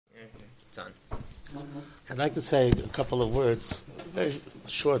It's on. I'd like to say a couple of words. A very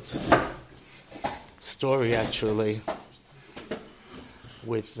short story, actually.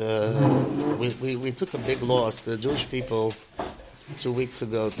 We took a big loss. The Jewish people 2 weeks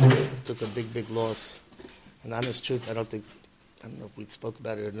ago took a big loss. And honest truth, I don't know if we spoke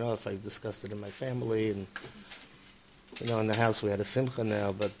about it enough. I've discussed it in my family, and in the house we had a simcha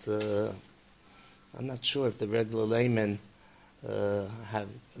now. But I'm not sure if the regular laymen have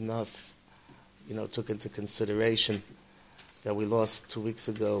enough, took into consideration that we lost 2 weeks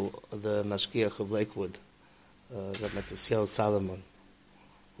ago the mashgiach of Lakewood, Rabbi Matisyahu Solomon,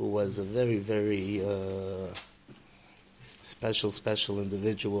 who was a very, very special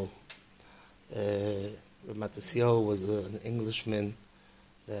individual. Rabbi Matisyahu was an Englishman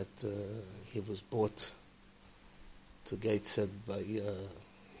that he was brought to Gateshead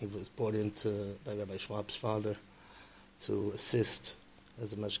he was brought by Rabbi Schwab's father to assist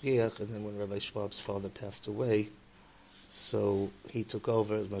as a mashgiach, and then when Rabbi Schwab's father passed away, so he took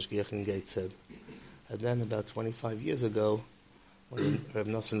over as mashgiach in Gateshead. And then about 25 years ago, when Rabbi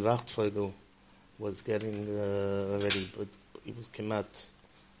Nosson Wachtfogel was getting already, but he was kemat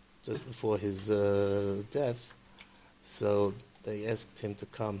just before his death, so they asked him to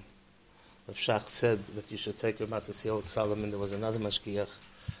come. Rav Shach said that you should take Rabbi Matisyahu Solomon. There was another mashgiach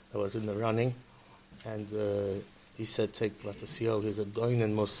that was in the running, and he said, take Matisyahu, he's a goyin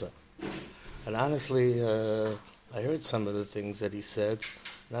in Musa. And honestly, I heard some of the things that he said,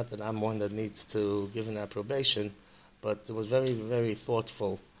 not that I'm one that needs to give an approbation, but it was very, very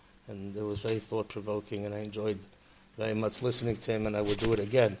thoughtful, and it was very thought-provoking, and I enjoyed very much listening to him, and I would do it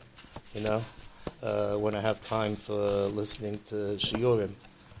again, when I have time for listening to shiurim.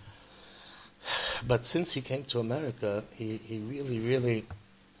 But since he came to America, he really, really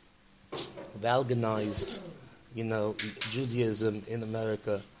galvanized, Judaism in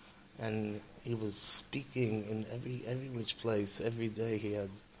America, and he was speaking in every which place. Every day he had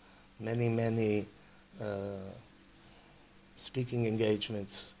many speaking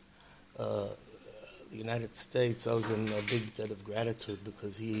engagements. The United States owes him a big debt of gratitude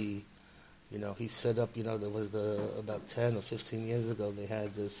because he set up, there was about 10 or 15 years ago, they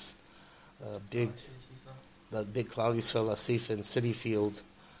had this big Klal Yisrael Asif in City Field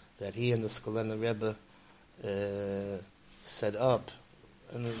that he and the Skolena Rebbe set up,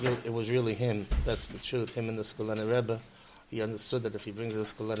 and it was really him. That's the truth. Him and the Skolena Rebbe. He understood that if he brings the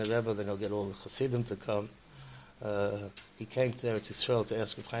Skolena Rebbe, then he'll get all the Hasidim to come. He came to Eretz Yisrael to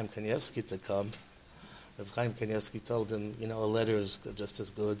ask Reb Chaim Kanievsky to come. Reb Chaim Kanievsky told him, a letter is just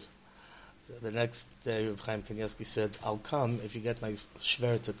as good. The next day, Reb Chaim Kanievsky said, I'll come if you get my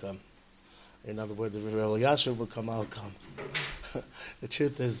shver to come. In other words, if Rabbi Yashu will come, I'll come. The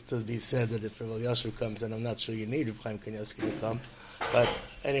truth is to be said that if Rabbi Yashu comes, and I'm not sure you need Reb Chaim Kanievsky to come, but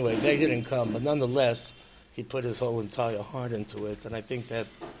anyway, they didn't come. But nonetheless, he put his whole entire heart into it, and I think that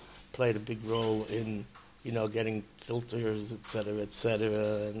played a big role in, getting filters, et cetera,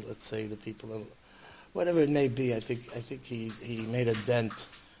 and let's say the people, whatever it may be. I think he made a dent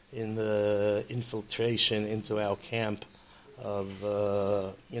in the infiltration into our camp of,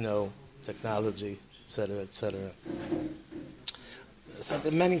 technology, et cetera, et cetera. So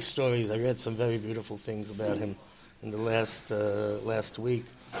there are many stories. I read some very beautiful things about him in the last week,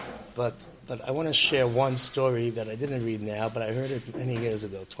 but I want to share one story that I didn't read now, but I heard it many years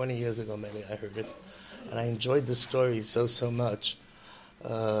ago, 20 years ago maybe I heard it, and I enjoyed the story so much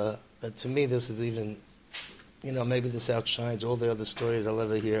that to me this is even, maybe this outshines all the other stories I'll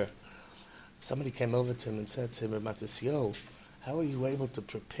ever hear. Somebody came over to him and said to him, Rabbi Matisyahu, how are you able to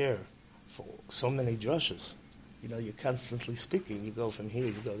prepare for so many drushes? You're constantly speaking. You go from here,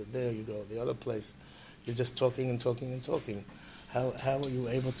 you go to there, you go to the other place. You're just talking and talking and talking. How are you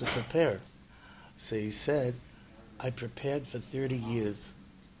able to prepare? So he said, I prepared for 30 years.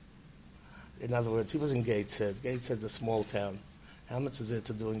 In other words, he was in Gateshead. Gateshead's a small town. How much is there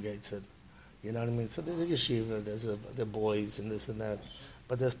to do in Gateshead? You know what I mean? So there's a yeshiva, there's the boys and this and that.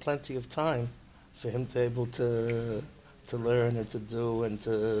 But there's plenty of time for him to able to learn and to do and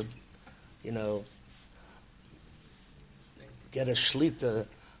to, get a shlita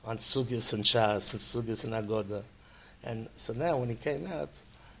on Sugis and Shas and Sugis and Agoda. And so now when he came out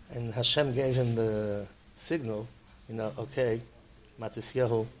and Hashem gave him the signal, okay,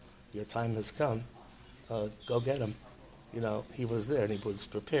 Matisyahu, your time has come, go get him. He was there and he was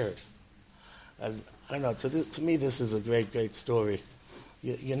prepared. And I don't know, to me this is a great story.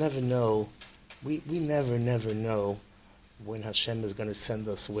 You never know, we never know when Hashem is going to send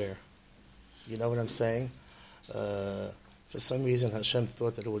us where. You know what I'm saying? For some reason, Hashem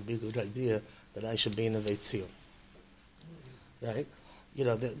thought that it would be a good idea that I should be in a Veit Zion. Right?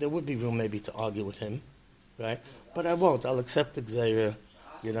 there would be room maybe to argue with him, right? But I won't. I'll accept the gzeira.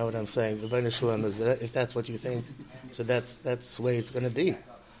 You know what I'm saying? If that's what you think, so that's the way it's going to be.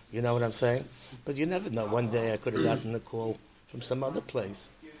 You know what I'm saying? But you never know. One day I could have gotten a call from some other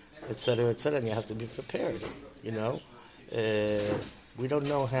place, etc., etc., and you have to be prepared. We don't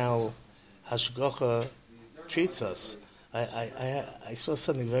know how Hashgacha treats us. I saw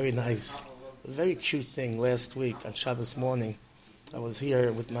something very nice, a very cute thing last week on Shabbos morning. I was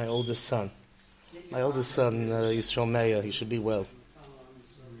here with my oldest son. My oldest son, Yisrael Meir, he should be well.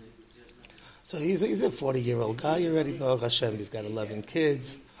 So he's a 40-year-old guy already, Baruch Hashem. He's got 11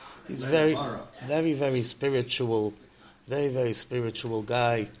 kids. He's very, very, very spiritual, very, very spiritual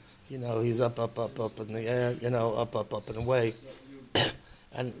guy. He's up in the air, up and away.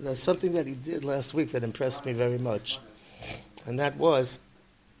 And there's something that he did last week that impressed me very much. And that was,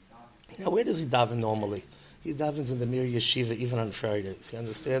 where does he daven normally? He davens in the Mir Yeshiva even on Fridays. You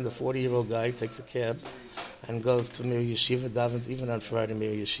understand? The 40-year-old guy takes a cab and goes to Mir Yeshiva, davens even on Friday,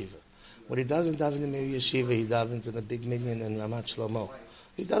 Mir Yeshiva. When he doesn't daven in Mir Yeshiva, he davens in a big minyan in Ramat Shlomo.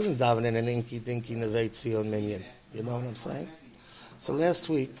 He doesn't daven in an inky-dinky Nevei Tzion minyan. You know what I'm saying? So last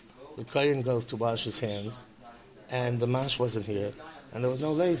week, the Kohen goes to wash his hands, and the Mash wasn't here, and there was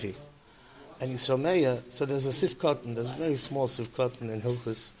no Levi. And Yisrael Meir, so there's a sifkotten, there's a very small sifkotten in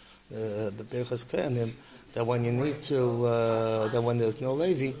Hilchus, the Birchas Kohanim, that when you need to, that when there's no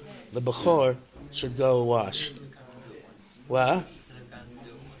Levi, the Bechor should go wash. What?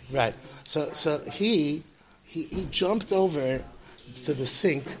 Right. So he jumped over to the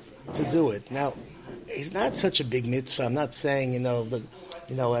sink to do it. Now, it's not such a big mitzvah. I'm not saying,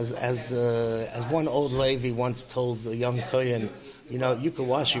 as one old Levi once told the young Kohen, you can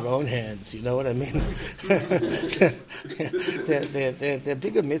wash your own hands. You know what I mean? There are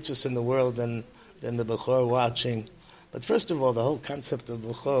bigger mitzvahs in the world than the Bechor washing. But first of all, the whole concept of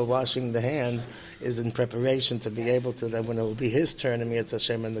Bechor washing the hands is in preparation to be able to, then when it will be his turn, and Mi'etz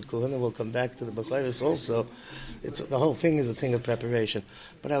Hashem and the Kohuna will come back to the Bechoros also. The whole thing is a thing of preparation.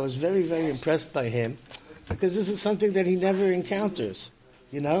 But I was very, very impressed by him, because this is something that he never encounters,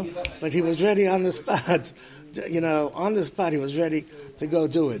 But he was ready on the spot. On the spot, he was ready to go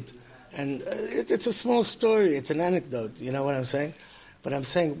do it. And it's a small story. It's an anecdote. You know what I'm saying? But I'm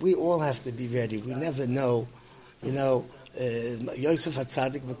saying we all have to be ready. We never know. Yosef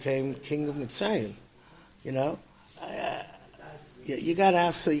HaTzadik became king of Mitzrayim. You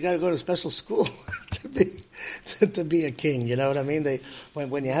gotta go to special school to be a king. You know what I mean?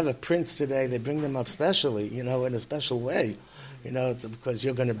 When you have a prince today, they bring them up specially, in a special way. Because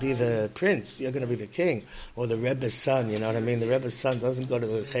you're going to be the prince, you're going to be the king, or the Rebbe's son, you know what I mean? The Rebbe's son doesn't go to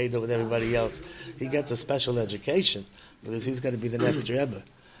the Cheder with everybody else. He gets a special education, because he's going to be the next Rebbe,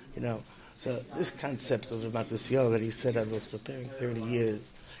 So this concept of Matisyahu that he said I was preparing 30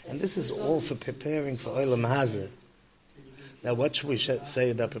 years, and this is all for preparing for Olam Hazeh. Now what should we say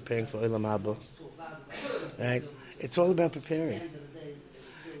about preparing for Olam Haba? Right? It's all about preparing.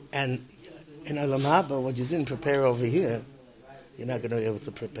 And in Olam Haba, what you didn't prepare over here, you're not going to be able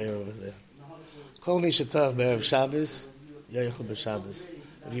to prepare over there. Kol mi shetach b'erev Shabbos, yochel b'Shabbos.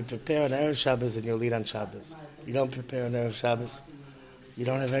 If you prepare on Erev Shabbos, then you'll lead on Shabbos. You don't prepare on Erev Shabbos, you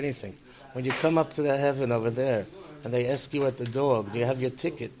don't have anything. When you come up to the heaven over there, and they ask you at the door, do you have your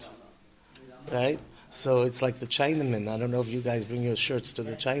ticket? Right? So it's like the Chinaman. I don't know if you guys bring your shirts to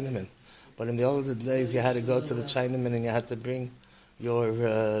the Chinaman, but in the olden days, you had to go to the Chinaman and you had to bring your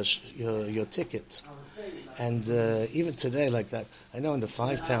ticket. And even today, like that, I know in the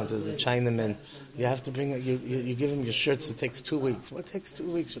 5 towns there's a Chinaman. You have to bring you give him your shirts. It takes 2 weeks. What takes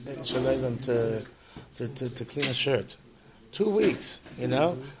 2 weeks for Ben Shalom to clean a shirt? 2 weeks, I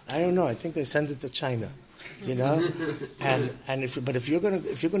don't know. I think they send it to China, And if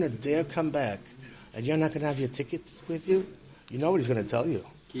you're gonna dare come back, and you're not gonna have your ticket with you, you know what he's gonna tell you.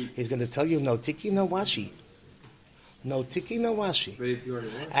 He's gonna tell you no tiki, no washi. No tiki, no washi.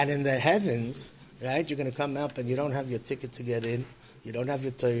 And in the heavens, right, you're gonna come up and you don't have your ticket to get in. You don't have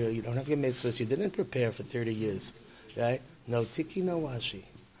your Torah. You don't have your mitzvahs. You didn't prepare for 30 years, right? No tiki, no washi.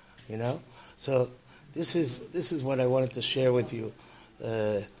 So. This is what I wanted to share with you.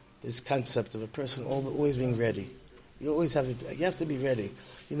 This concept of a person always being ready. You have to be ready.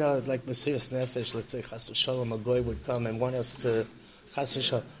 Like Mesiras Nefesh, let's say Chas v'Shalom, a goy would come and want us to Chas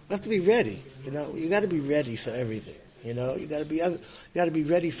v'Shalom. We have to be ready. You got to be ready for everything. You got to be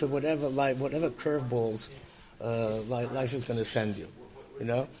ready for whatever curveballs life is going to send you.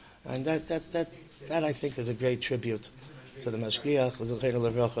 And that I think is a great tribute to the Mashgiach, L'Zocheinu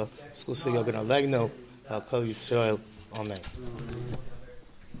L'Vracha, S'chusa Yogan Aleinu, Al Kol Yisrael. Amen.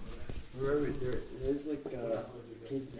 There's like cases